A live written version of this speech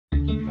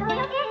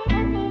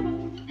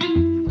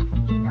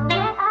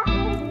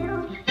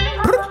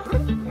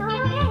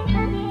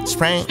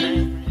Frank.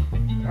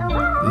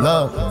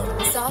 Love.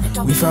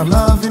 We found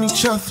love in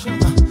each other.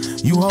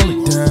 You hold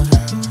it down.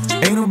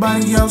 Ain't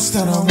nobody else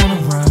that I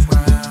wanna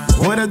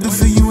ride. What I do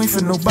for you ain't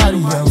for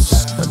nobody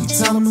else. You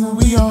tell them who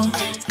we are.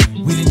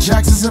 We the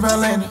Jacksons of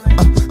Atlanta.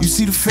 You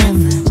see the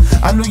family.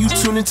 I know you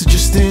tune into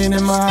just staying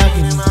in my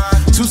agony.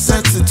 Two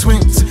sets of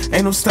twins,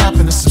 ain't no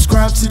stopping to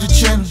subscribe to the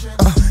channel.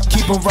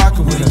 Keep on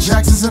rocking with the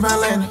Jacksons of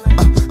Atlanta.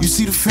 You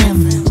see the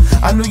family.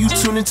 I know you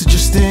tune into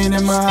just staying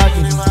in my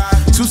agony.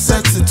 Two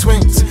sets of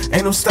twins,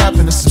 ain't no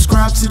stopping to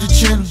subscribe to the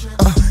channel.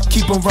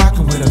 Keep on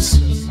rocking with us.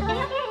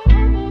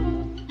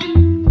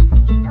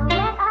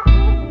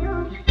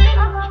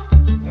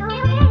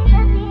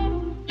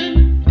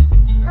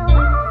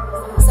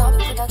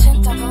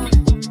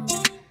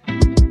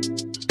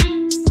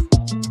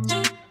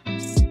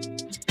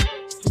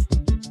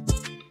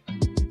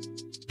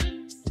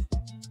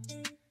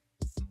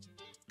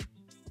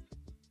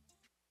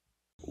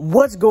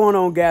 What's going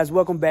on, guys?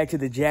 Welcome back to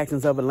the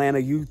Jacksons of Atlanta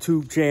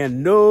YouTube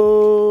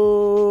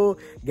channel.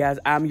 Guys,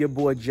 I'm your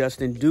boy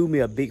Justin. Do me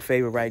a big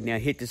favor right now.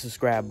 Hit the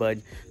subscribe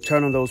button.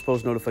 Turn on those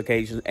post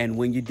notifications. And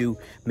when you do,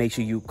 make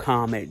sure you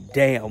comment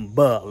down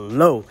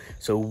below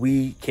so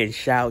we can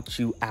shout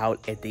you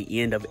out at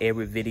the end of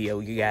every video,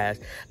 you guys.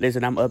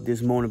 Listen, I'm up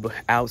this morning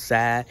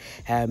outside,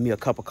 having me a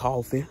cup of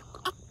coffee.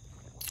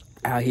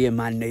 Out here in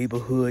my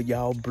neighborhood,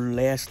 y'all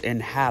blessed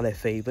and highly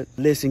favored.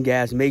 Listen,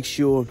 guys, make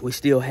sure we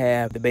still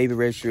have the baby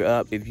registry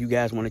up. If you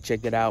guys want to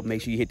check that out,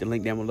 make sure you hit the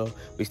link down below.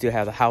 We still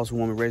have the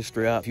housewarming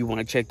registry up. If you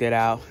want to check that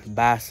out,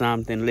 buy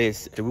something.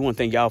 Listen, we want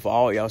to thank y'all for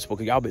all y'all support.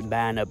 Y'all been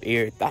buying up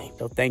everything.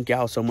 So thank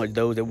y'all so much.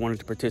 Those that wanted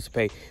to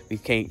participate, we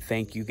can't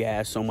thank you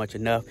guys so much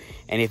enough.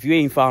 And if you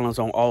ain't following us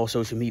on all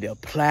social media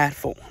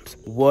platforms,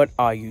 what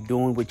are you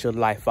doing with your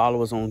life?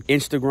 Follow us on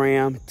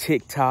Instagram,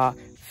 TikTok,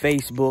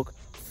 Facebook.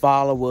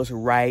 Follow us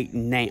right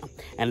now.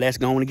 And let's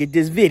go on and get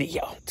this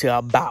video to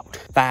about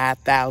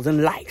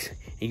 5,000 likes.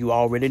 And you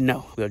already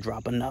know we'll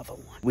drop another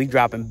one. We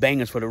dropping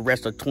bangers for the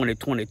rest of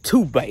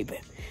 2022,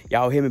 baby.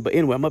 Y'all hear me? But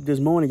anyway, I'm up this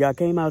morning. Y'all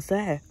came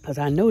outside because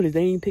I noticed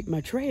they ain't picked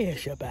my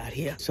trash up out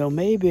here. So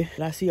maybe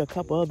I see a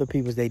couple other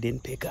people they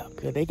didn't pick up.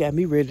 Cause they got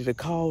me ready to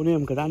call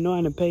them because I know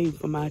I done paid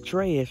for my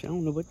trash. I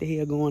don't know what the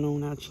hell going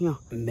on out here.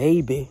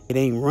 Maybe it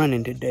ain't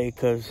running today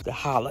because the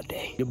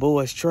holiday. The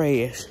boys'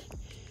 trash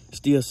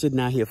still sitting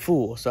out here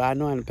full, so I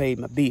know I done paid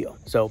my bill.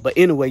 So, but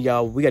anyway,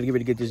 y'all, we gotta get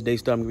ready to get this day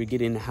started. I'm gonna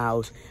get in the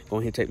house, go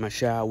ahead and take my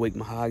shower, wake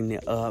Mahogany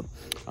up,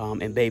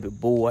 and baby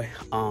boy,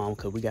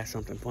 cause we got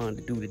something fun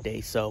to do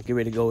today. So get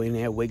ready to go in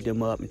there, wake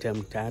them up, and tell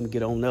them time to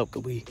get on up,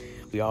 cause we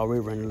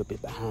already running a little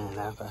bit behind.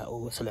 I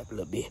overslept a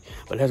little bit,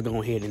 but let's go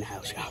ahead in the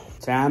house, y'all.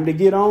 Time to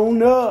get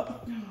on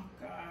up. Oh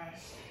gosh,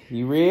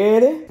 you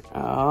ready?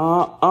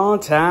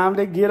 Time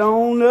to get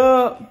on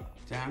up.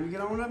 Time to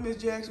get on up, Miss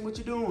Jackson. What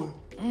you doing?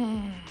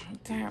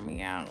 Tire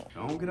me out.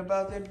 Don't get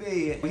about that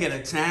bed. We had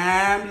a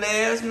time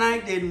last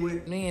night, didn't we?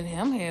 Me and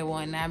him had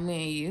one, not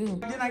me and you.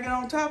 Didn't I get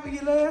on top of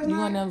you last night?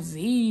 You and them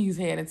Z's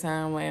had a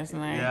time last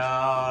night.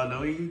 Y'all,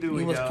 don't even do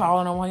it, You was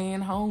calling on one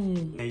end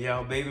home. And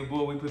y'all, baby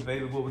boy,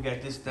 we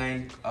got this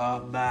thing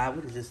by,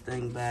 what is this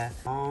thing by?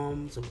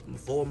 Moms,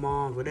 4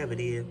 moms, whatever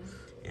it is.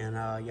 And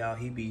y'all,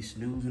 he be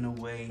snoozing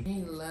away.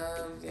 He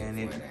loves it. And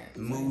it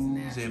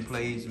moves and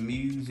plays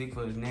music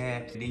for his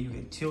naps. And then you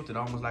can tilt it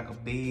almost like a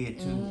bed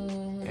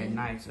too at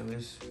night. So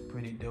it's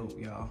pretty dope,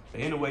 y'all.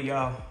 But anyway,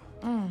 y'all,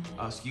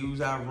 excuse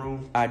our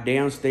room. Our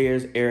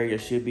downstairs area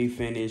should be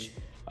finished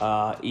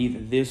either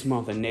this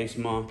month or next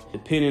month,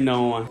 depending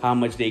on how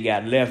much they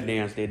got left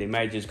downstairs. They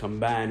might just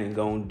combine and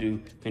go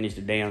and finish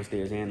the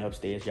downstairs and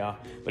upstairs, y'all.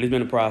 But it's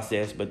been a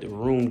process. But the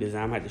room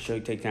design, I'm gonna have to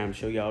take time to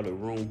show y'all the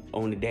room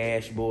on the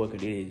dashboard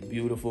because it is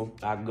beautiful.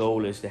 Our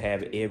goal is to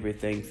have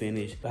everything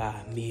finished by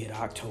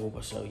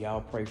mid-October, so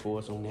y'all pray for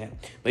us on that.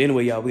 But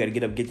anyway, y'all, we gotta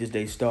get up, get this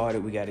day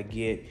started. We gotta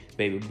get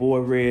baby boy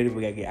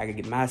ready. I gotta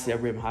get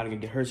myself ready. Holly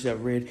gotta get herself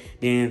ready.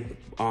 Then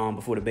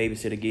before the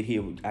babysitter get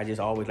here, I just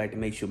always like to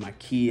make sure my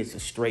kids are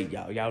straight,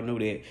 y'all. Y'all know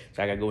that.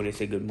 So I gotta go in and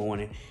say good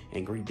morning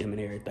and greet them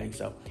and everything.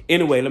 So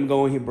anyway, let me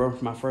go in here, bro,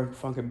 for my first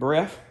funky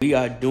breath. We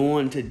are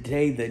doing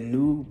today the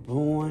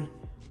newborn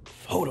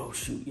photo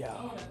shoot,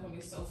 y'all. Oh, that's gonna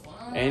be so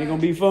fun. Ain't it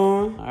gonna be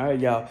fun? All right,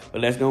 y'all.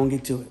 But let's go and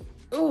get to it.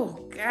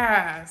 Oh,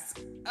 guys.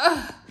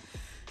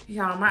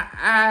 Y'all, my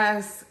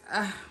eyes,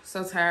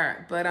 so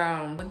tired. But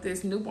with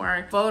this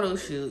newborn photo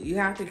shoot, you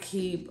have to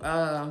keep,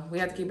 we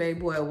have to keep baby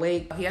boy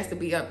awake. He has to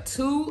be up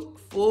 2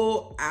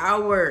 full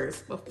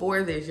hours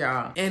before this,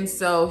 y'all. And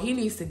so he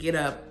needs to get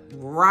up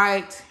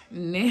right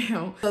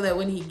now so that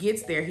when he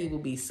gets there, he will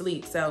be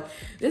asleep. So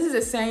this is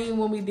the same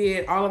when we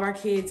did all of our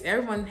kids.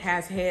 Everyone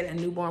has had a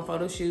newborn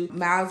photo shoot.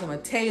 Miles and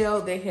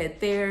Mateo, they had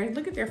theirs.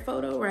 Look at their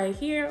photo right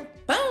here.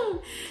 Boom.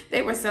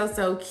 They were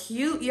so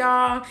cute,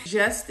 y'all.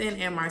 Justin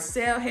and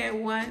Marcel had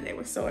one. They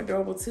were so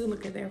adorable too.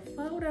 Look at their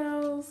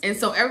photos. And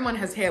so everyone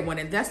has had one,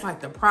 and that's like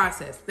the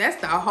process.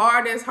 That's the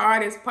hardest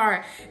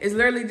part. Is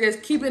literally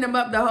just keeping them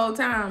up the whole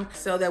time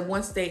so that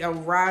once they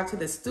arrive to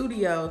the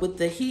studio with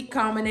the heat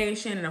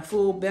combination and a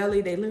full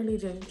belly, they literally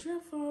just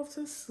drift off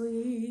to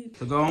sleep.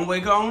 So go on,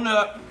 wake on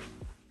up.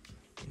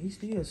 He's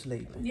still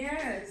sleeping.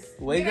 Yes.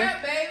 Wake Get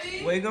up,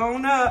 baby. Wake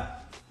on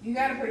up. You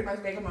gotta pretty much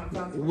make him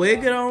uncomfortable.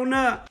 Wake it on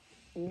up.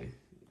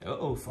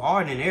 Uh-oh,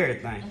 farting and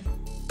everything.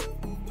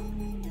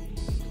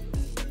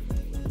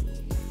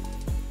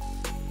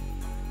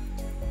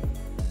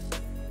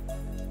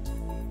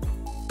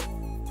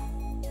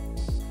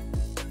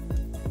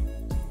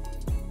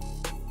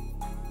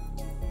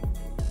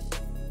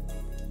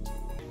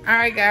 All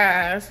right,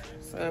 guys.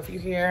 So if you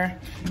hear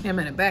him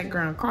in the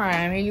background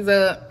crying, he's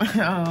up.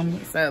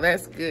 So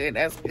that's good.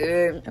 That's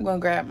good. I'm gonna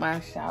grab my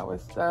shower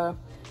stuff.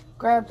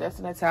 Grab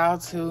Justin a towel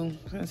too,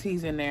 since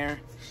he's in there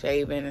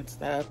shaving and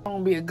stuff. I'm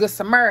gonna be a good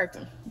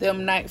Samaritan.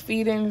 Them night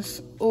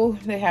feedings, ooh,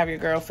 they have your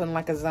girl feeling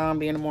like a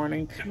zombie in the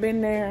morning.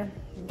 Been there,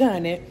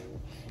 done it,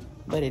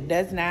 but it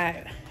does not.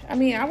 I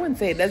mean, I wouldn't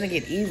say it doesn't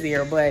get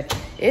easier, but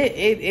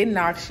it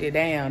knocks you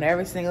down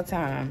every single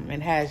time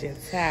and has you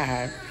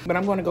tired. But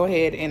I'm gonna go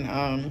ahead and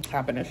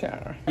hop in the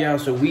shower. Y'all,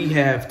 so we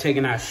have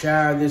taken our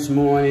shower this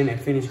morning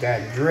and finished got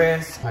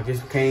dressed. I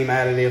just came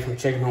out of there from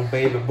checking on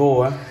baby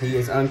boy. He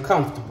is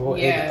uncomfortable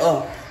and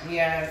up.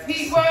 Yes.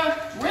 He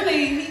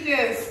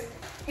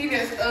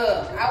just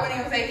up. I wouldn't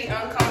even say he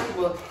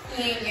uncomfortable.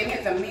 He ain't getting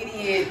his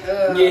immediate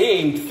Yeah, he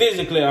ain't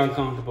physically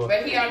uncomfortable.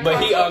 But he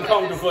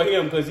uncomfortable for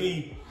him because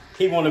he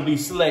want to be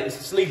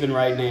sleeping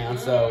right now.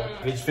 So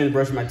I just finished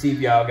brushing my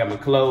teeth, y'all. Got my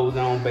clothes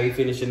on. Babe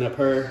finishing up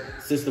her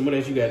system. What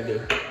else you got to do?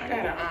 I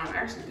got to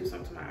actually do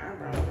something to my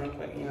eyebrows real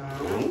quick,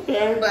 y'all.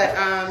 Okay. But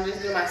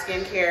just do my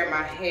skincare,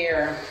 my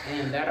hair,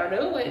 and that'll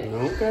do it.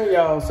 Okay,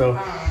 y'all. So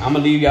I'm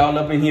going to leave y'all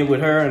up in here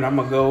with her, and I'm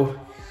going to go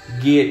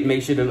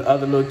make sure the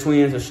other little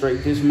twins are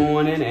straight this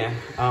morning. And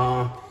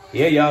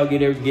yeah, y'all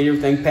get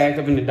everything packed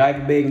up in the diaper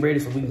bag and ready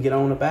so we can get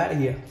on up out of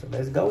here. So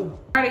let's go.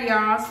 Alright,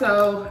 y'all,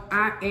 so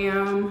I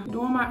am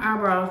doing my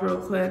eyebrows real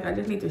quick. I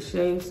just need to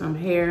shave some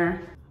hair.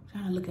 I'm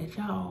trying to look at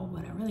y'all,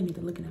 but I really need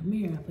to look in the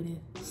mirror for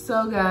this.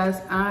 So guys,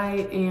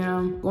 I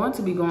am going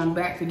to be going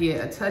back to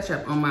get a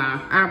touch-up on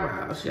my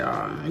eyebrows,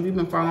 y'all. If you've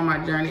been following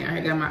my journey, I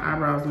had got my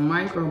eyebrows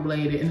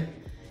microbladed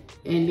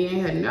and then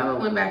had never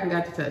went back and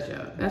got the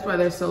touch-up. That's why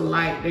they're so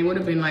light. They would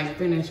have been like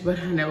finished, but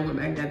I never went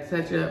back and got the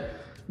touch-up.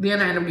 Then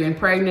I ended up getting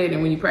pregnant,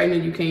 and when you're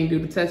pregnant, you can't do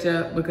the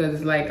touch-up because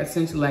it's like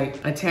essentially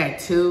like a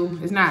tattoo.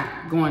 It's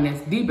not going as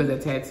deep as a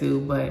tattoo,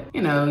 but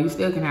you know, you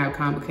still can have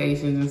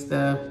complications and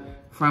stuff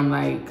from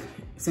like,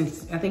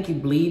 since I think you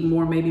bleed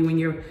more maybe when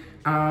you're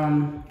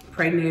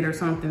pregnant or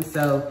something.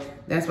 So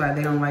that's why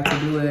they don't like to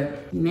do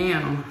it.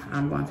 Now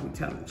I'm going to be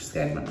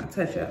scheduling my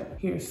touch-up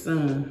here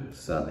soon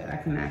so that I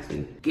can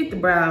actually get the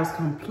brows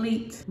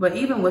complete. But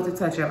even with the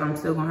touch-up, I'm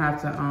still gonna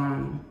have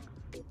to,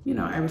 you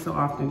know, every so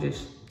often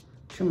just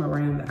trim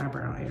around the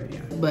eyebrow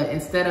area. But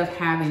instead of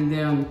having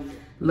them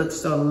look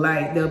so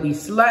light, they'll be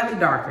slightly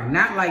darker.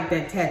 Not like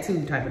that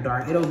tattoo type of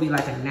dark. It'll be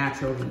like a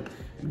naturally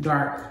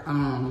dark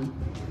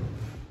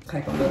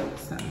type of look.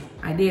 So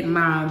I did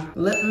my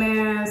lip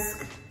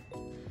mask.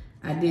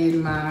 I did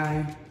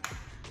my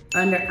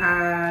under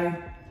eye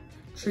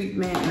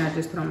treatment, and I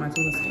just put on my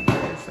Tula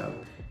skincare. So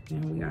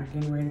now we are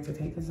getting ready to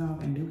take this off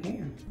and do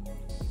hair.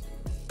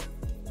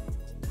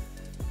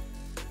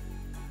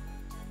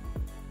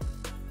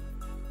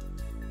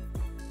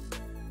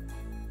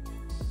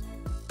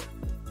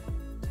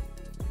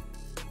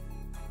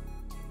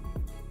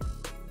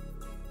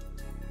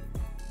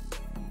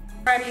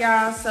 Alrighty,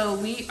 y'all, so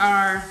we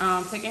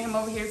are taking him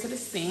over here to the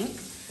sink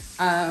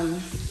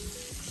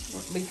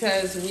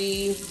because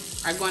we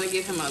are going to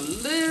give him a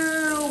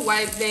little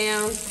wipe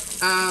down.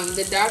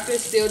 The doctor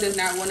still does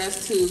not want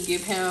us to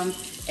give him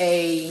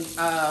a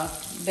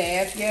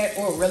bath yet,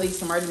 or really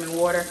submerge him in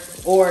water,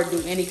 or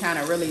do any kind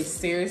of really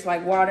serious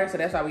like water. So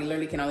that's why we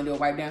literally can only do a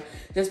wipe down,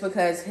 just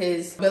because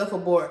his umbilical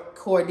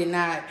cord did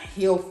not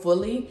heal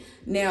fully.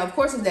 Now, of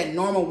course, it's that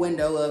normal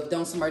window of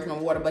don't submerge him in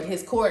water, but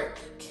his cord,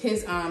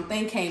 his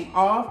thing came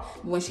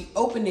off. When she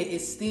opened it, it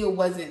still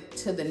wasn't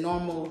to the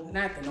normal,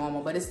 not the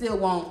normal, but it still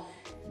won't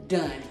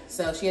done.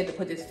 So she had to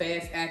put this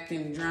fast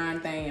acting drying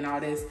thing and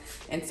all this.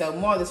 And so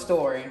more of the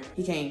story,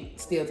 he can't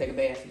still take a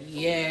bath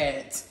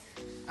yet.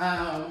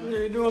 What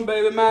you doing,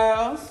 baby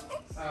Myles?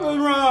 What's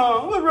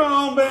wrong? What's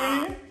wrong,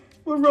 baby?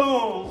 What's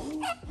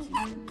wrong?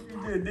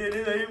 It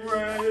ain't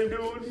right they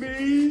doing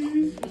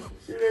me.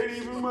 It ain't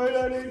even right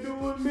how they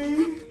doing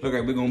me.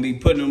 Okay, we're gonna be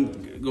put a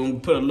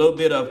little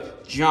bit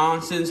of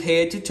Johnson's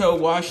head to toe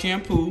wash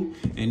shampoo,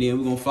 and then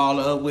we're gonna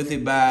follow up with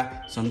it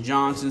by some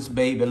Johnson's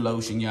baby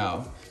lotion,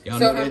 y'all. Y'all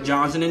know that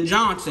Johnson &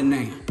 Johnson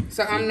now.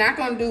 So I'm not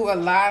gonna do a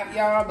lot,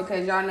 y'all,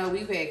 because y'all know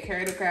we've had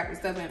cradle cap and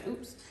stuff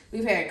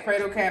we've had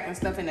cradle cap and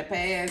stuff in the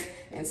past,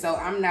 and so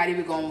I'm not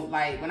even gonna,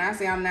 like, when I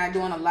say I'm not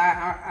doing a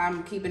lot,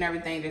 I'm keeping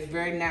everything just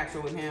very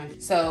natural with him.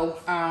 So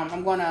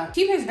I'm gonna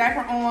keep his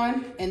diaper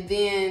on, and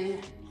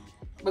then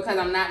because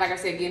I'm not, like I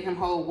said, getting him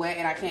whole wet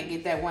and I can't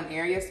get that one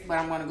area, but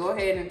I'm gonna go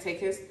ahead and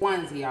take his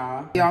onesie,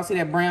 y'all. Y'all see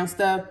that brown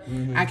stuff?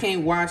 I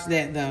can't wash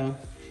that though.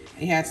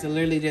 It has to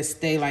literally just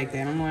stay like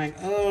that. I'm like,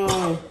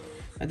 oh,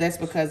 But that's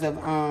because of,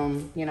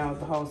 you know,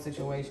 the whole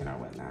situation or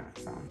whatnot,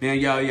 so. Now,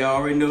 y'all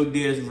already know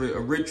there's a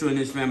ritual in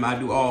this family. I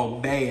do all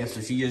baths, so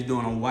she just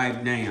doing a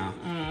wipe down.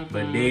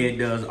 But Dad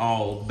does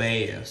all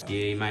baths.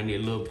 Yeah, you might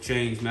need a little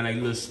change. Smell like a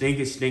little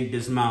stinky stink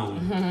this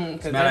morning.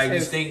 Smell like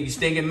you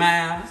stinking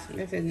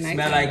mouth.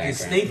 Smell like you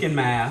stinking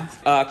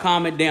mouth.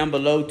 Comment down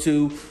below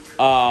too,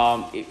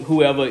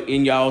 whoever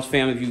in y'all's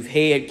family, if you've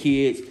had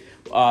kids,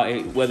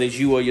 whether it's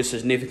you or your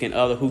significant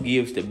other, who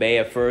gives the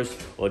bath first,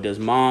 or does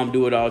mom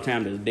do it all the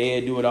time? Does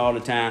dad do it all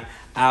the time?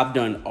 I've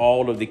done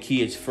all of the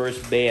kids'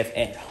 first bath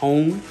at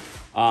home.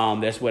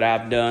 That's what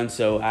I've done,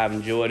 so I've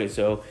enjoyed it.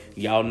 So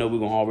y'all know we're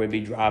gonna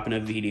already be dropping a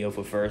video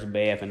for first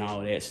bath and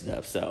all that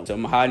stuff. So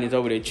Mahogany's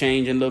over there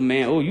changing, little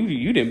man. Oh,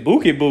 you didn't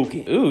bookie.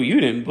 Ooh,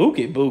 you didn't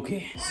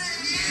bookie.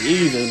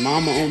 Jesus,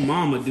 mama on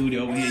mama duty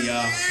over here,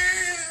 y'all.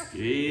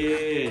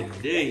 Yeah,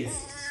 days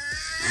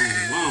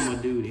on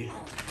mama duty.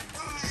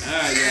 All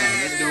right,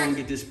 y'all, let's go and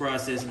get this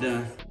process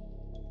done.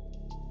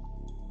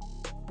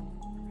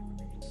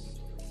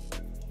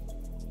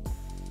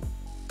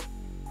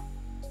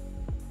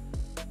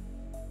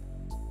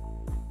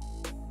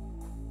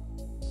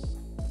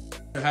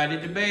 How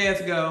did the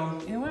bath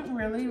go? It went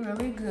really,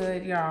 really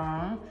good,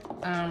 y'all.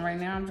 Right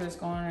now I'm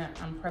just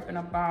I'm prepping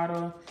a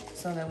bottle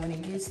so that when he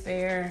gets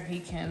there, he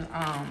can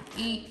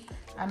eat.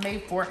 I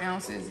made 4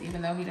 ounces,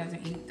 even though he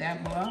doesn't eat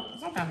that much.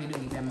 Sometimes he do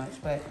eat that much,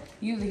 but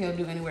usually he'll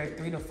do anywhere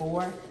 3 to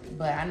 4.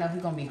 But I know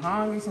he's gonna be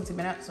hungry since he's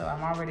been up, so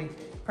I'm already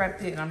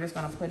prepped it, and I'm just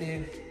gonna put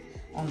it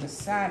on the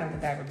side of the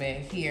diaper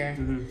bag here,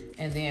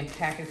 and then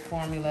package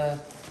formula.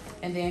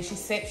 And then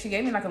she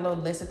gave me like a little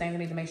list of things I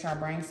need to make sure I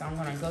bring, so I'm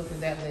gonna go through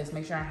that list,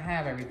 make sure I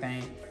have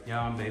everything.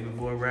 Y'all, baby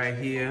boy right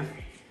here.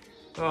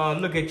 Oh,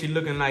 look at you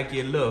looking like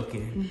you're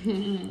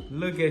looking.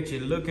 Look at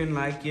you looking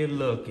like you're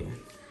looking.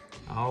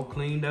 All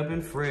cleaned up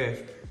and fresh.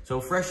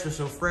 So fresh and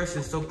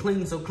so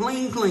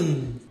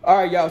clean. All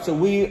right, y'all, so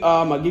we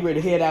are getting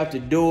ready to head out the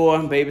door.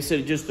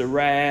 Babysitter just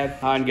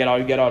arrived. You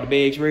got all the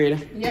bags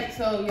ready? Yep,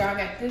 so y'all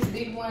got this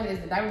big one is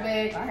the diaper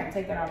bag. I gotta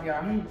take that off,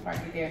 y'all, before I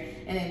get there.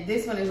 And then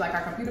this one is like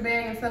our computer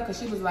bag and stuff, because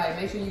she was like,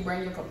 make sure you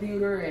bring your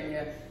computer and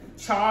your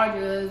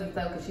chargers and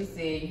stuff, because she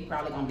said you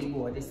probably gonna be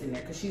bored just in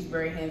there, because she's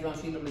very hands-on.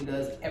 She literally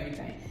does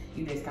everything.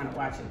 You just kind of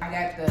watch it. I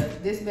got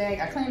this bag.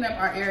 I cleaned up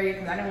our area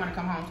because I didn't want to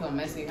come home to a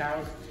messy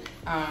house.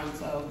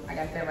 So I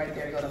got that right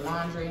there to go to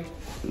laundry.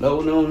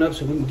 Loading on up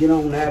so we can get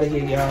on out of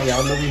here, y'all.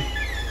 Y'all know we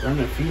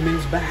running a few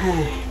minutes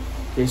behind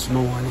this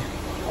morning.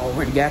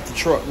 Already got the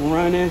truck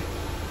running.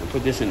 I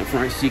put this in the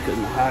front seat because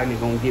Mahogany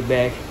gonna get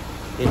back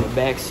in the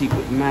back seat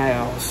with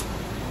Myles.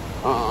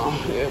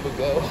 There we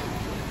go.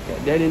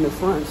 Got that in the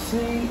front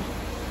seat.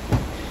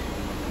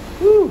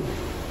 Woo.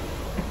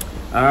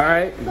 All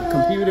right, the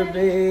computer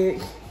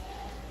bag.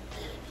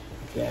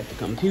 Got the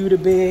computer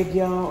bag,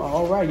 y'all.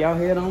 All right, y'all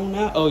head on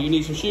out. Oh, you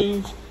need some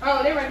shoes?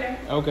 Oh, they're right there.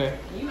 Okay.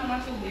 You know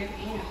my shoes there.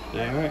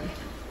 Yeah. All right.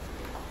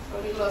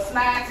 So these little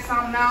slides or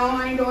something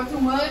on. I ain't doing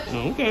too much.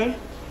 Okay.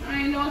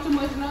 I ain't doing too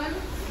much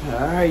nothing. All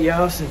right,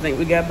 y'all. So I think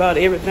we got about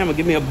everything. I'm gonna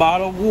give me a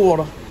bottle of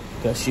water.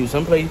 Cause shoot,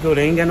 someplace you go,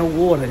 they ain't got no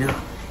water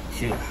now.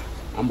 Shoot,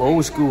 I'm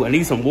old school. I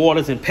need some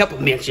waters and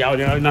peppermints, y'all.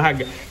 Y'all know how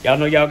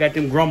y'all got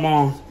them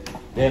grandmas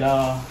that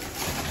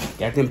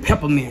got them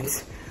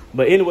peppermints.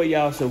 But anyway,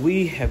 y'all, so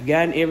we have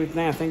gotten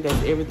everything. I think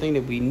that's everything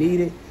that we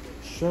needed.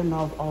 Shutting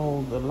off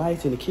all the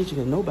lights in the kitchen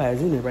because nobody's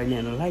in there right now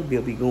and the light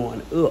bill be going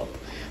up.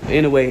 But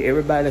anyway,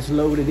 everybody that's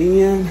loaded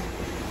in.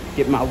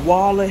 Get my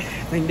wallet.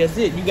 I think that's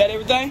it. You got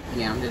everything?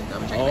 Yeah, I'm just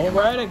double checking. All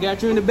right, I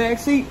got you in the back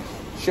seat.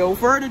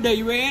 Chauffeur today,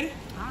 you ready?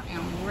 I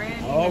am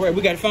ready. All right,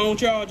 we got a phone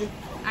charger.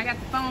 I got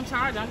the phone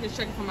charger. I'm just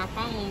checking for my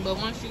phone, but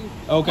once you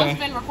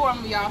been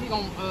recording with y'all, he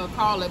gonna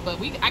call it. But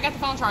I got the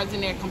phone chargers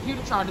in there,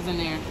 computer chargers in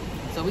there,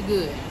 so we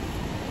good.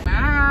 All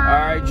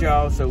right,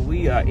 y'all. So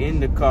we are in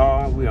the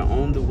car. We are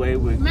on the way.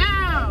 We're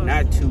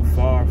not too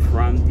far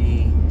from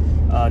the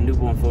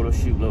newborn photo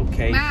shoot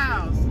location.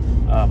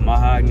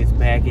 Mahogany is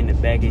back in the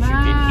back, as you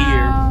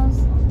can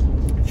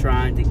hear,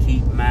 trying to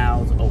keep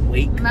Myles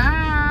awake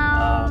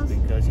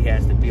because he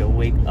has to be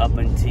awake up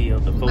until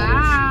the photo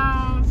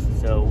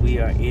shoot. So we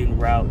are en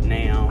route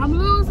now. I'm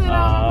losing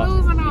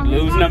him.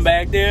 Losing him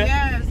back there?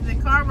 Yes, the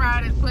car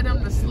ride has put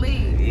him to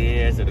sleep.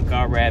 Yeah, so the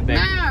car ride back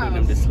is putting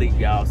him to sleep,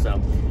 y'all.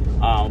 So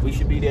we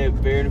should be there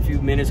in a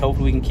few minutes.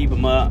 Hopefully we can keep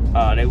him up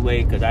that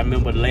way, because I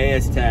remember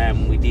last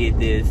time when we did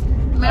this,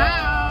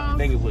 I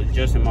think it was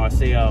Justin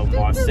Marcel.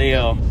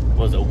 Marcel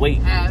was awake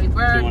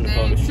doing the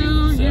photo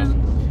shoot.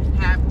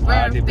 So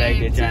I did back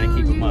there trying to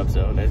keep him up.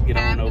 So let's get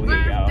on over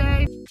here,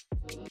 y'all.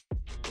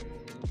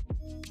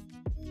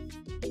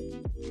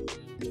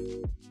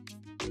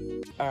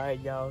 All right,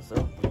 y'all.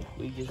 So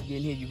we just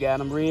getting here. You got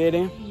them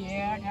ready?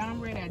 Yeah, I got him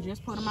ready. I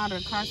just put him out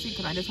of the car seat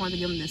because I just wanted to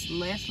give him this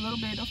last little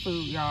bit of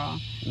food, y'all,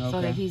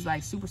 so that he's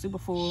like super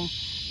full.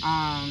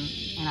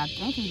 And I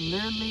think he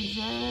literally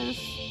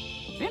just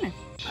finished.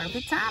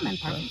 Perfect timing.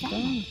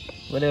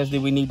 What else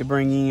did we need to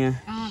bring in?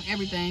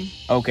 Everything.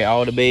 Okay,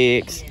 all the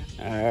bags. Yeah.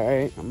 All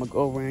right, I'm gonna go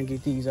over and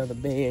get these other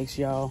bags,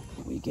 y'all.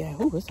 We got,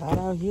 it's hot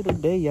out here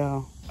today,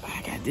 y'all.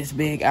 I got this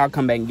bag. I'll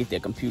come back and get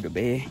that computer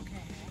bag.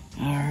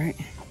 All right.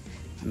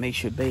 Make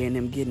sure Bay and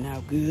them getting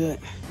out good.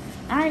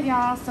 All right,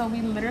 y'all, so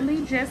we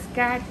literally just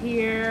got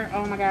here.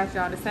 Oh my gosh,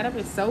 y'all, the setup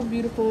is so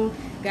beautiful.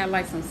 Got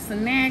like some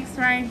snacks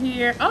right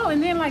here. Oh,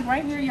 and then like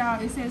right here,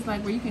 y'all, it says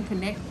like where you can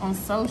connect on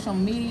social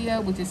media,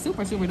 which is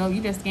super dope.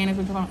 You just scan it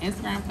with your phone,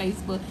 Instagram,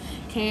 Facebook,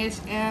 Cash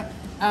App.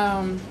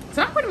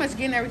 So I'm pretty much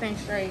getting everything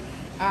straight.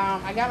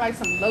 I got like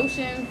some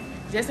lotion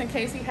just in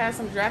case he has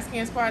some dry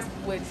skin spots,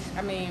 which,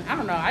 I mean, I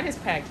don't know. I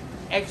just packed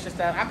extra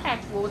stuff. I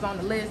packed what was on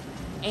the list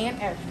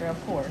and extra,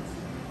 of course.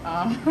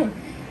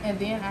 And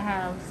then I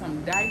have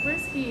some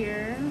diapers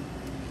here,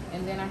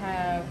 and then I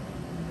have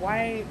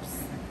wipes.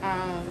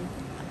 I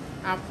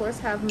of course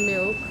have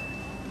milk.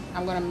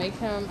 I'm gonna make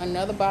him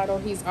another bottle.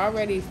 He's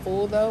already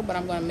full though, but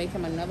I'm gonna make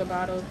him another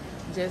bottle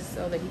just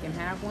so that he can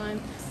have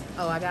one.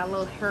 Oh, I got a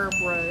little hair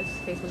brush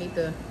in case we need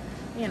to,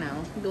 you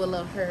know, do a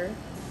little hair.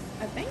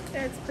 I think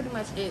that's pretty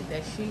much it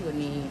that she would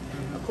need.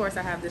 Of course,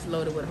 I have this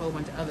loaded with a whole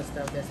bunch of other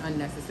stuff that's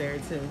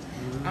unnecessary too.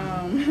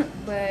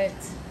 But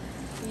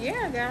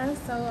yeah, guys,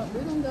 so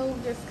we're gonna go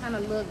just kind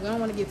of look. We don't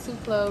want to get too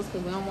close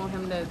because we don't want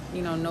him to,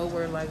 you know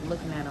we're like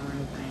looking at him or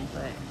anything.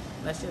 But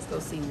let's just go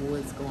see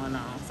what's going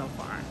on so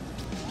far.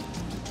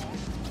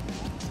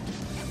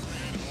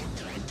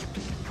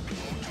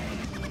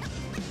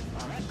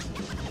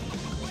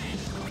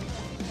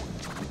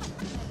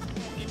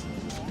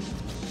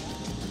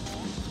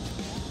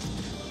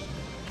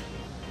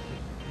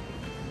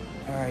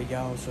 Alright,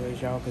 y'all, so as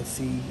y'all can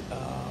see,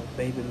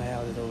 baby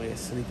Mal is over there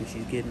sleeping.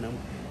 She's getting him,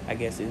 I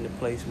guess, in the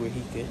place where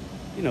he could,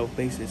 you know,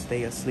 basically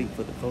stay asleep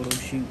for the photo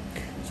shoot.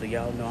 So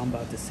y'all know I'm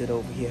about to sit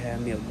over here,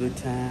 have me a good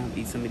time,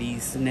 eat some of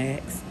these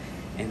snacks,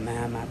 and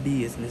mind my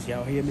business.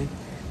 Y'all hear me?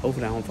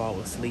 Hopefully I don't fall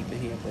asleep in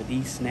here, but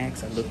these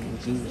snacks are looking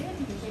good. She said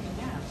you can take a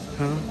nap. So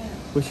Huh?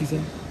 What she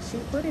said? She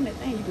put in the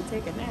thing you can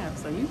take a nap,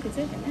 so you can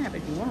take a nap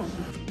if you want.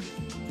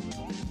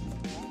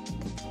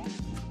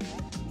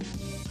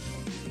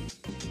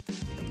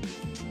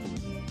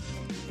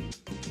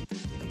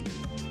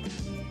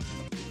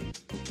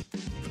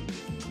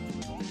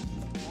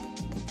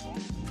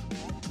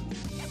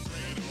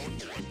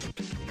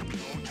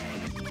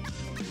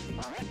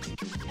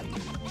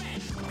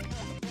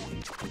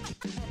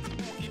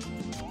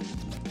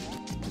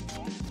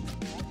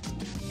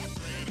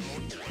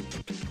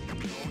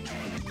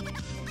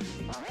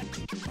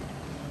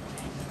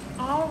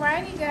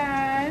 Alrighty,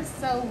 guys,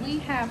 so we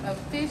have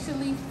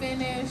officially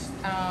finished.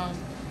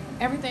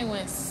 Everything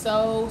went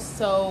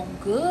so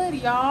good,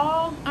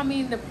 y'all. I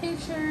mean, the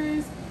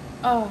pictures,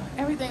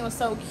 everything was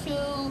so cute.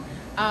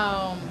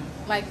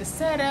 Like the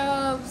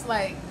setups,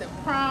 like the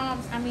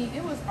prompts, I mean,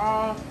 it was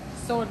all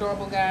so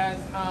adorable, guys.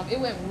 It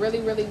went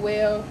really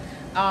well.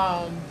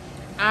 I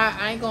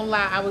ain't gonna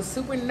lie, I was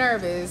super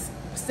nervous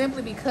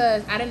simply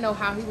because I didn't know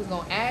how he was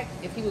gonna act,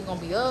 if he was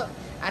gonna be up.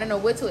 I didn't know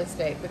what to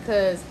expect,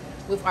 because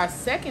with our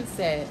second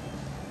set,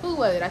 who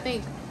was it? I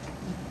think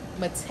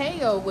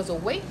Mateo was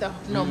awake though.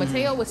 No,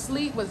 Mateo was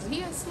asleep. Was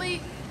he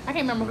asleep? I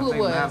can't remember who it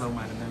was. Milo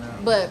might have been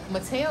up. But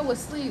Mateo was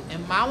asleep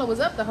and Milo was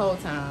up the whole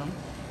time.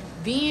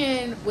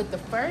 Then with the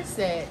first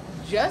set,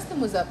 Justin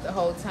was up the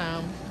whole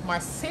time.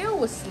 Marcel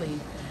was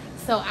asleep.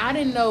 So I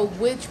didn't know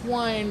which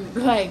one,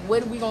 like,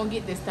 what are we gonna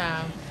get this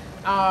time?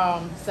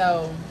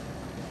 So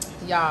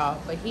y'all,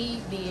 but he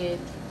did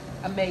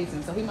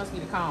amazing. So he must be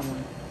the calm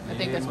one. I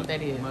think that's what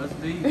that is.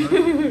 Must be.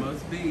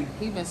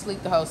 He's been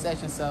asleep the whole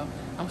session, so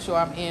I'm sure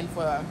I'm in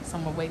for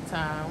some awake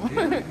time.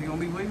 Yeah, he gonna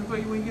be waiting for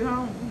you when you get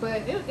home.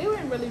 But it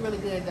went really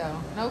good though.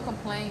 No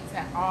complaints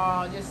at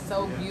all. Just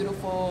so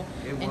beautiful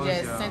and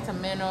just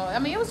sentimental. I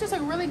mean, it was just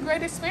a really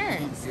great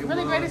experience.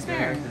 Great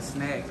experience. The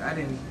snacks.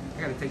 I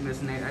gotta take me a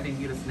snack. I didn't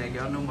get a snack.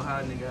 Y'all know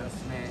Mahogany got a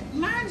snack.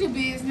 Mind your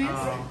business.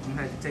 I'm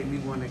gonna have to take me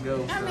one to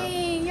go. I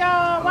mean,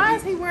 y'all, why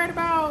is he worried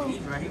about?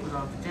 He's right. He was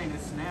off the chain.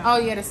 Snapple. Oh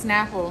yeah, the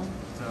Snapple.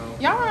 So,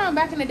 y'all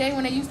remember back in the day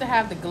when they used to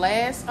have the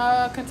glass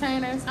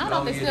containers? I don't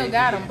know if they still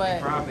got them,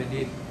 but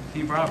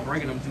he probably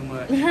breaking them too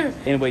much.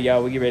 Anyway,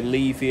 y'all, we get ready to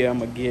leave here.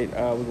 we're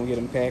gonna get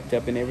them packed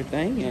up and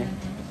everything, and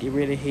get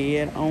ready to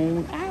head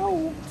on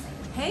out.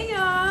 Hey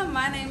y'all,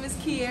 my name is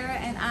Kiera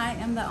and I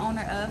am the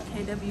owner of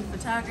KW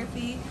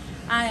Photography.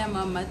 I am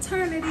a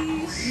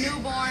maternity,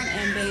 newborn,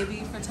 and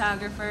baby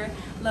photographer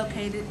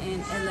located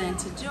in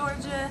Atlanta,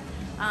 Georgia.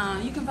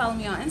 You can follow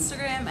me on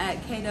Instagram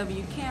at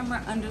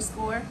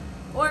KWCamera_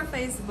 or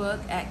Facebook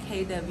at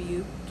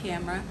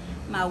KWCamera.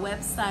 My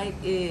website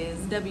is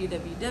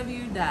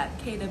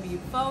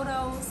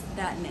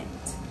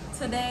www.kwphotos.net.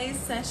 Today's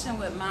session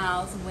with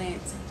Myles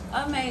went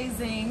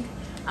amazing.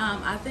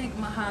 I think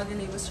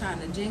Mahogany was trying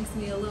to jinx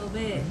me a little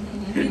bit.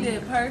 He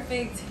did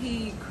perfect.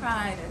 He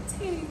cried a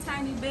teeny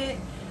tiny bit.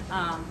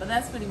 But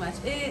that's pretty much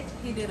it.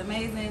 He did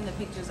amazing. The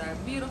pictures are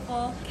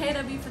beautiful.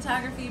 KW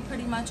Photography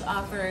pretty much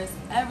offers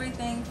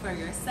everything for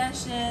your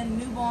session,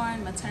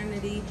 newborn,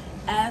 maternity,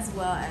 as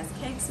well as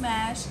cake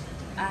smash.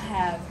 I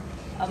have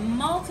a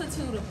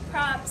multitude of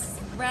props,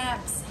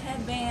 wraps,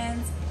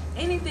 headbands,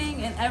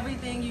 anything and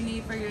everything you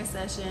need for your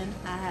session.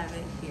 I have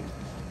it here.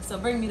 So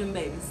bring me them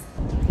babies.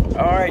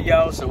 All right,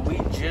 y'all, so we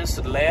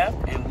just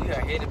left and we are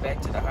headed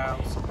back to the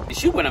house. The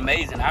shoot went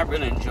amazing. I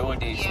really enjoyed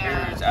the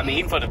experience. I mean,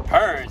 even for the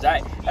parents,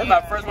 that's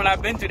my first one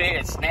I've been to. They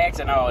had snacks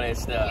and all that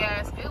stuff.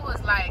 Yes, it was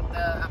like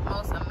the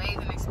most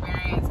amazing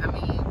experience. I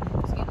mean,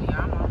 excuse me,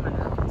 I'm on my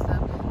nose and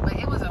stuff, but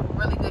it was a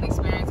really good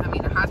experience. I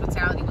mean, the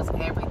hospitality was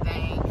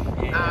everything.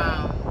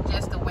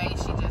 Just the way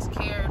she just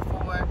cared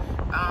for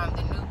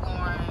the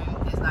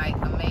newborn is like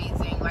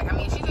amazing. Like, I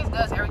mean, she just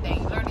does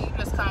everything. Literally, you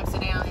just come,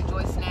 sit down,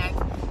 enjoy snacks,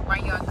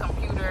 bring your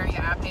computer,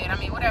 your iPad. I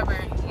mean, whatever.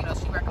 You know,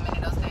 she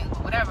recommended those things,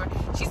 but whatever.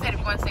 She said if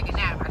you want to take a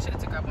nap, I should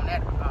have took her up on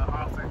that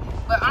offer.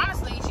 But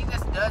honestly, she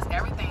just does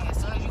everything.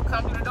 As soon as you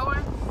come through the door,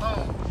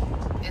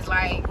 boom. It's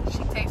like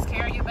she takes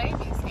care of your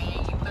babies,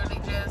 and you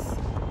literally just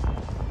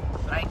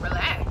like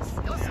relax.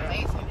 It was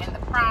amazing, and the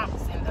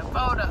prompts and the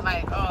photo,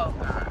 like, oh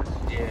gosh.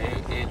 Yeah,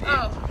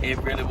 it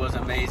really was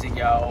amazing,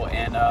 y'all,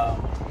 and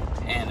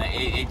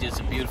it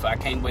just beautiful. I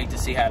can't wait to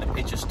see how the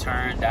pictures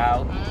turned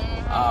out.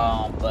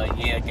 But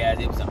yeah, guys,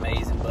 it was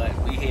amazing. But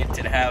we head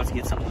to the house,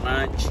 get some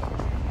lunch,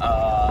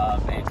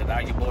 and cause now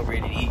your boy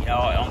ready to eat.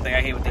 Y'all, the only thing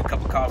I had with that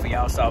cup of coffee,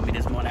 y'all saw me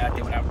this morning out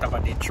there when I was talking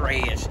about that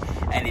trash,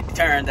 and it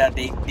turned out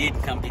they did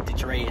come get the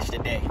trash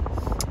today.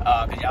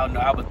 Cause y'all know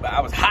I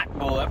was hot,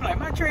 boy. I'm like,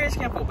 my trash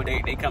can't go, but they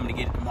coming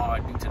to get it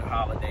tomorrow due to the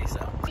holiday.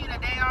 So You need a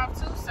day off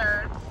too,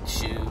 sir.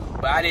 shoot,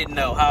 but I didn't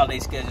know holiday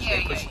schedules.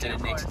 They push it to the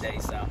next day.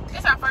 So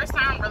it's our first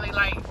time really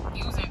like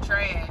using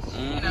trash.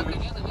 You know,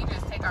 because usually we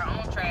just take our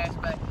own trash,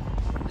 but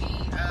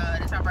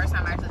this our first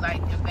time actually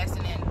like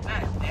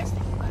not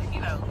investing, but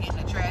you know, getting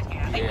a trash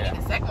can. I think we need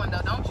a second one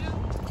though, don't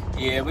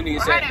you? yeah, we need a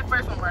Or second. how that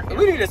first one working?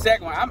 We need a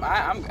second one.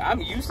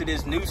 I'm used to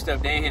this new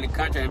stuff down here in the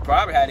country, and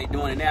probably how they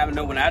doing it now. I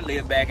know when I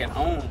lived back at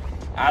home,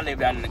 I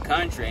lived out in the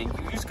country, and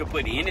you used to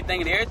put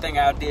anything and everything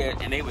out there,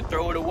 and they would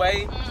throw it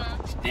away.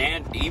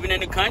 And even in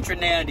the country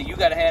now, you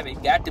gotta have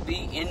it. Got to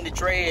be in the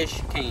trash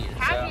can.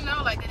 How do you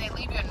know? Like, did they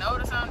leave you a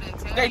note or something?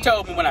 They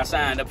told me when I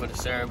signed up for the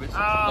service, but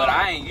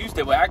I ain't used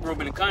to it. When I grew up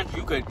in the country,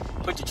 you could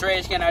put your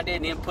trash can out there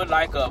and then put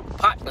like a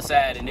pot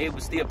beside it, and they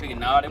would still pick it.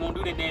 No, they won't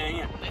do that down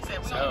here. They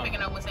said we're only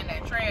picking up what's in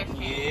that trash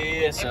can.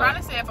 Yeah, They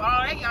probably said for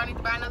all that, y'all need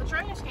to buy another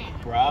trash can.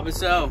 Probably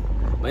so.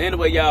 But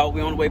anyway, y'all,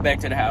 we on the way back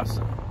to the house.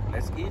 So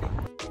let's get it.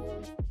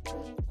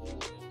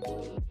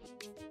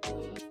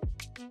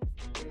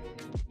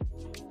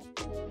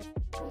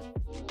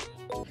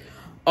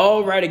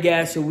 Alrighty,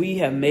 guys, so we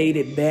have made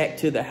it back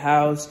to the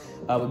house.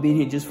 We've been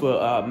here just for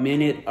a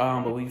minute,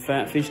 but we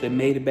officially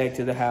made it back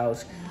to the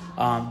house.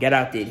 Got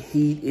out that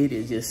heat. It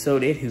is just so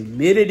that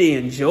humidity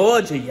in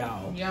Georgia,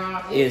 y'all,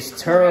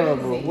 it's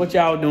terrible. Crazy. What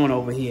y'all doing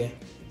over here?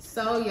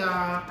 So y'all,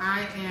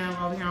 I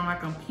am over here on my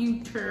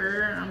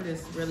computer. I'm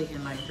just really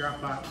in like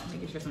Dropbox,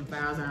 making sure some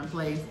files are in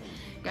place.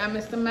 Got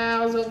Mr.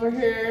 Myles over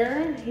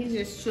here. He's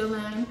just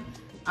chilling.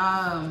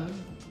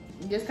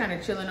 Just kind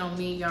of chilling on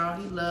me, y'all.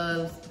 He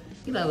loves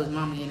his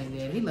mommy and his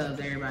dad. He loves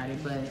everybody,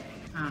 but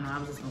I don't know. I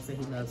was just gonna say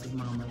he loves his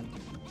mama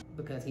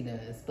because he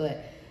does.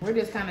 But we're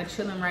just kind of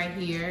chilling right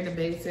here. The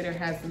babysitter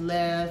has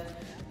left.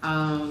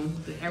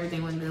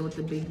 Everything went good with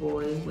the big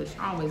boys, which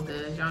always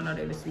does. Y'all know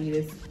they're the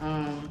sweetest.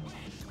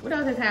 What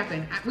else has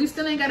happened? We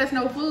still ain't got us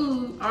no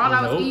food. All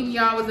I was eating,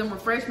 y'all, was them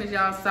refreshments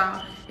y'all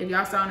saw. If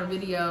y'all saw in the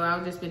video,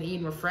 I've just been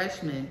eating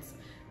refreshments.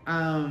 But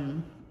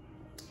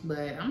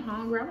I'm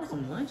hungry. I want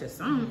some lunch or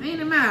something.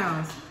 Ain't it,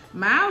 Myles?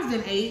 Myles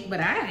didn't eat, but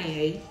I ain't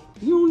ate.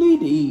 You don't need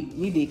to eat.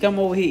 You need to come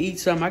over here, eat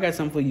something. I got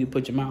something for you to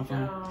put your mouth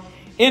on.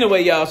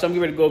 Anyway, y'all, so I'm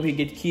getting ready to go over here and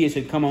get the kids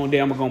to come on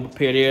down. We're going to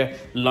prepare their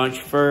lunch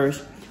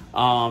first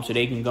so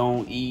they can go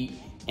and eat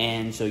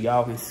and so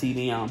y'all can see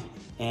them.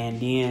 And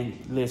then,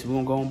 listen, we're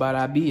going to go on about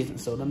our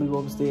business. So let me go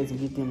upstairs and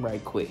get them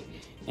right quick.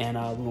 And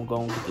we're going to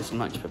go and get this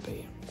lunch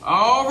prepared.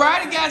 All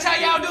righty, guys. How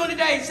y'all doing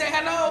today? Say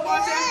hello,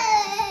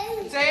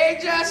 boy. Say hey,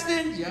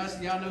 Justin.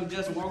 Justin, y'all know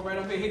Justin. Walk right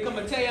up here. Here come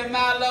Mateo and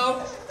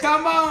Milo.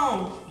 Come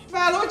on.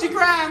 Milo, what you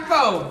crying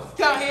for?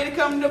 Come here to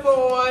come to the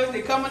boys.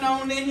 They coming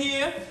on in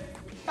here.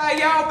 How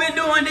y'all been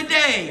doing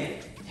today?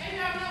 And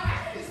y'all know,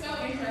 I think it's so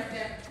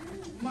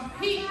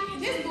interesting.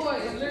 This boy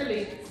is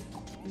literally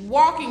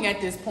walking at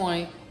this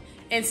point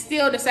and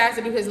still decides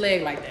to do his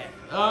leg like that.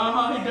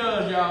 He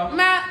does, y'all.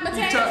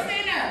 Mateo,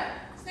 stand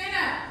up. Stand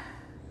up.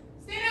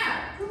 Stand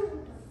up.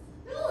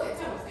 Do it.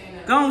 Tell him stand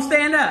up. Go on,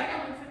 stand up.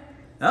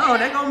 Oh,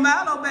 there go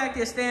Milo back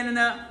there standing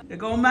up. There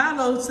go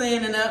Milo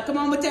standing up. Come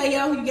on,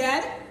 Mateo, you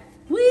got it?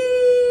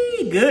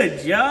 Whee!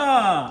 Good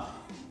job.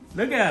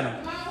 Look at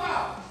him. Come on,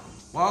 walk.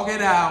 Walk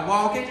it out.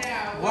 Walk it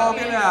out. Walk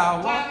it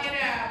out. Walk it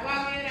out.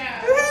 Walk it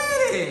out.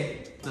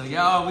 Hey. So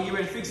y'all, we get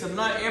ready to fix some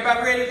lunch.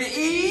 Everybody ready to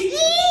eat?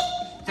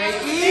 Say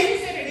eat.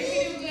 Did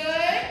you do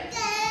good?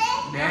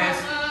 Yes.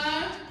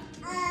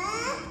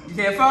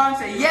 You have fun?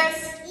 Say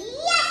yes.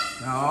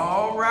 Yes.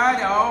 All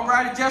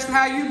right. Justin,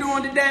 how you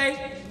doing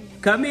today?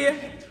 Come here.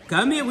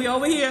 Come here. We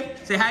over here.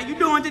 Say how you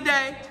doing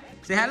today?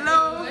 Say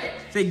hello. Good.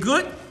 Say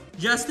good.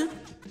 Justin.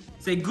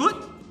 Say good.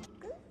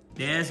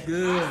 That's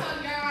good.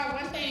 Also, y'all,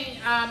 one thing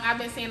I've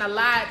been seeing a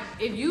lot.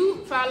 If you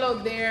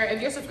follow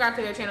if you're subscribed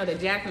to their channel, the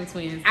Jackson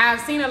Twins,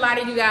 I've seen a lot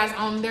of you guys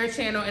on their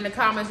channel in the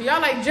comments.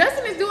 Y'all like,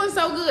 Justin is doing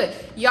so good.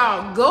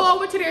 Y'all go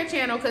over to their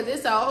channel because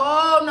it's a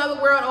whole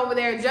nother world over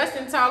there.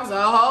 Justin talks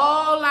a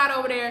whole lot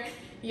over there.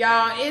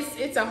 Y'all,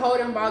 it's a whole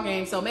different ball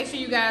game. So make sure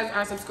you guys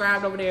are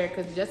subscribed over there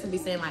because Justin be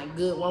saying like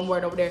good one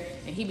word over there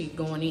and he be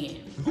going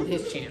in on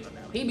his channel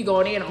though. He be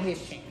going in on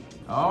his channel.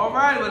 All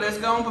right, well, let's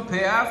go and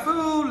prepare our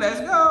food.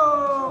 Let's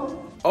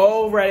go.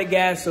 Alrighty,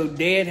 guys, so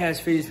Dad has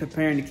finished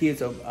preparing the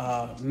kids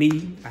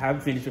me. I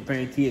haven't finished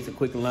preparing the kids a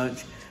quick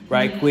lunch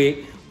right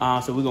quick.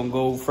 So we're gonna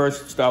go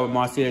first start with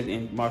Marcel,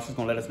 and Marcel's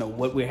gonna let us know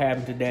what we're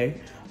having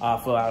today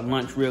for our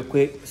lunch real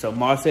quick. So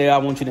Marcel, I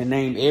want you to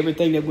name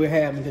everything that we're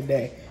having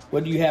today.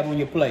 What do you have on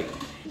your plate?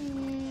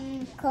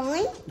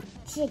 Corn,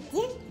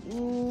 chicken,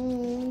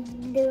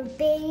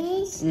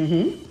 blueberries,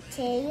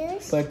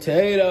 potatoes.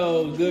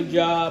 Potatoes, good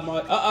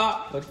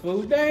job. Put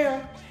food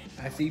down.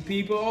 I see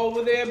people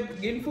over there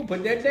getting food.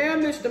 Put that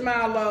down, Mr.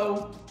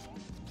 Milo.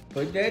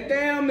 Put that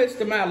down,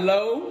 Mr.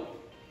 Milo.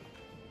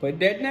 Put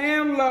that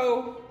down,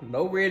 Lo.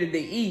 Lo ready to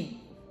eat.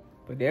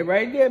 Put that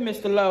right there,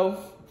 Mr.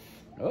 Lo.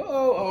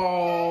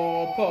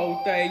 Oh,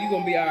 poor thing. You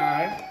gonna be all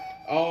right.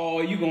 Oh,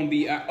 you gonna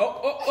be all right.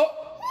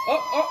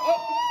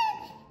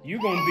 You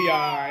gonna be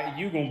all right.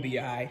 You gonna be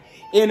all right.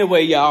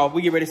 Anyway, y'all,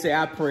 we get ready to say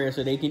our prayer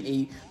so they can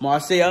eat.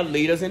 Marcel,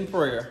 lead us in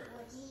prayer.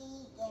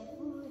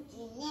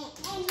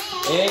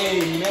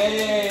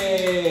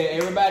 Amen.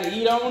 Everybody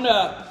eat on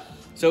up.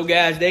 So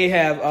guys, they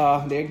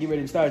have they're getting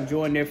ready to start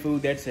enjoying their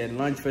food. That's at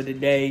lunch for the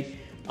day.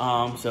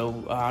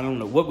 So I don't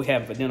know what we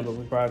have for dinner, but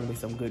we probably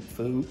some good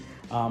food.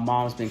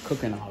 Mom's been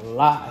cooking a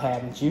lot,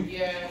 haven't you?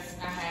 Yes,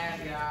 I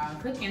have,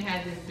 y'all. Cooking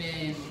has just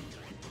been,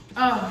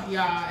 oh,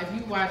 y'all, if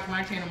you watch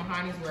my channel,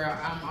 Mahani's World,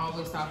 I'm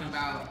always talking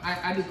about,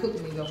 I do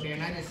cooking things over there,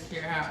 and I just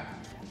share how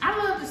I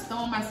love just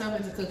throwing myself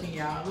into cooking,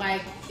 y'all.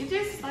 Like, it's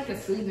just like a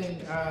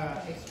soothing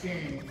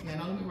experience. Now,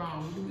 don't get me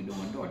wrong, we be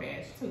doing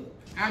DoorDash too.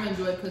 I've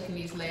enjoyed cooking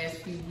these last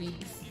few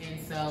weeks, and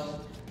so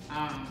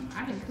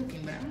I've been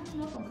cooking, but I don't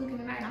know if I'm cooking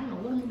tonight. I don't know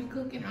what I'm gonna be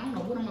cooking. I don't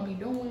know what I'm gonna be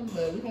doing,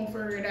 but we're gonna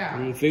figure it out.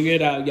 We'll figure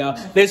it out, y'all.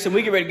 Listen,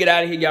 we get ready to get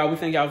out of here, y'all. We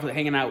thank y'all for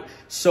hanging out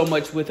so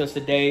much with us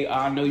today.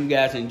 I know you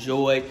guys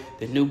enjoyed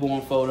the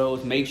newborn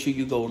photos. Make sure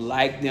you go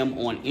like them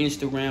on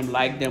Instagram,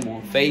 like them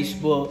on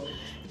Facebook.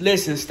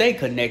 Listen, stay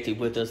connected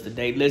with us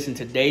today. Listen,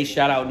 today's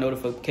shout out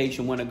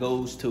notification winner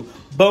goes to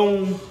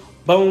boom,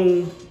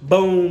 boom,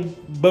 boom,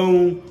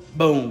 boom,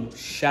 boom.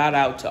 Shout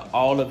out to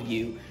all of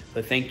you.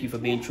 But thank you for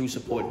being true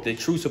support, the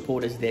true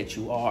supporters that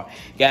you are.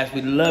 Guys,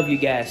 we love you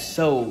guys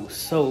so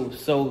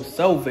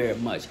very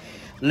much.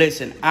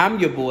 Listen, I'm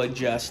your boy,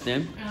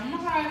 Justin. I'm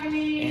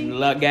Mahogany. And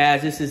look,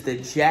 guys, this is the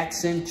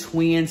Jackson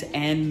Twins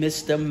and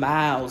Mr.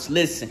 Myles.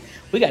 Listen,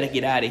 we got to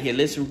get out of here.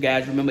 Listen,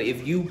 guys, remember,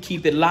 if you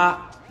keep it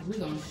locked, we're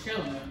going to show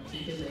them.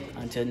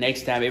 Until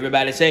next time,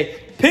 everybody say,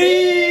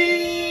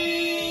 peace.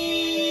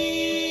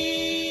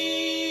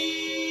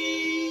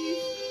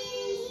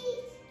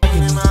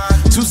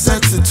 Two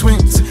sets of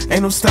twins,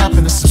 ain't no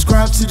stopping us.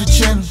 Subscribe to the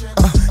channel,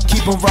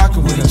 keep on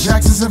rocking with the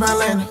Jacksons of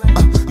Atlanta.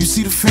 You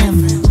see the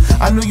family,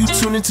 I know you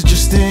tune into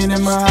Justin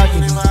and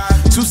Mahogany.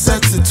 Two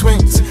sets of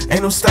twins,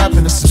 ain't no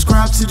stopping us.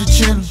 Subscribe to the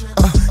channel,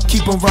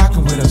 keep on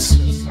rocking with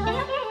us.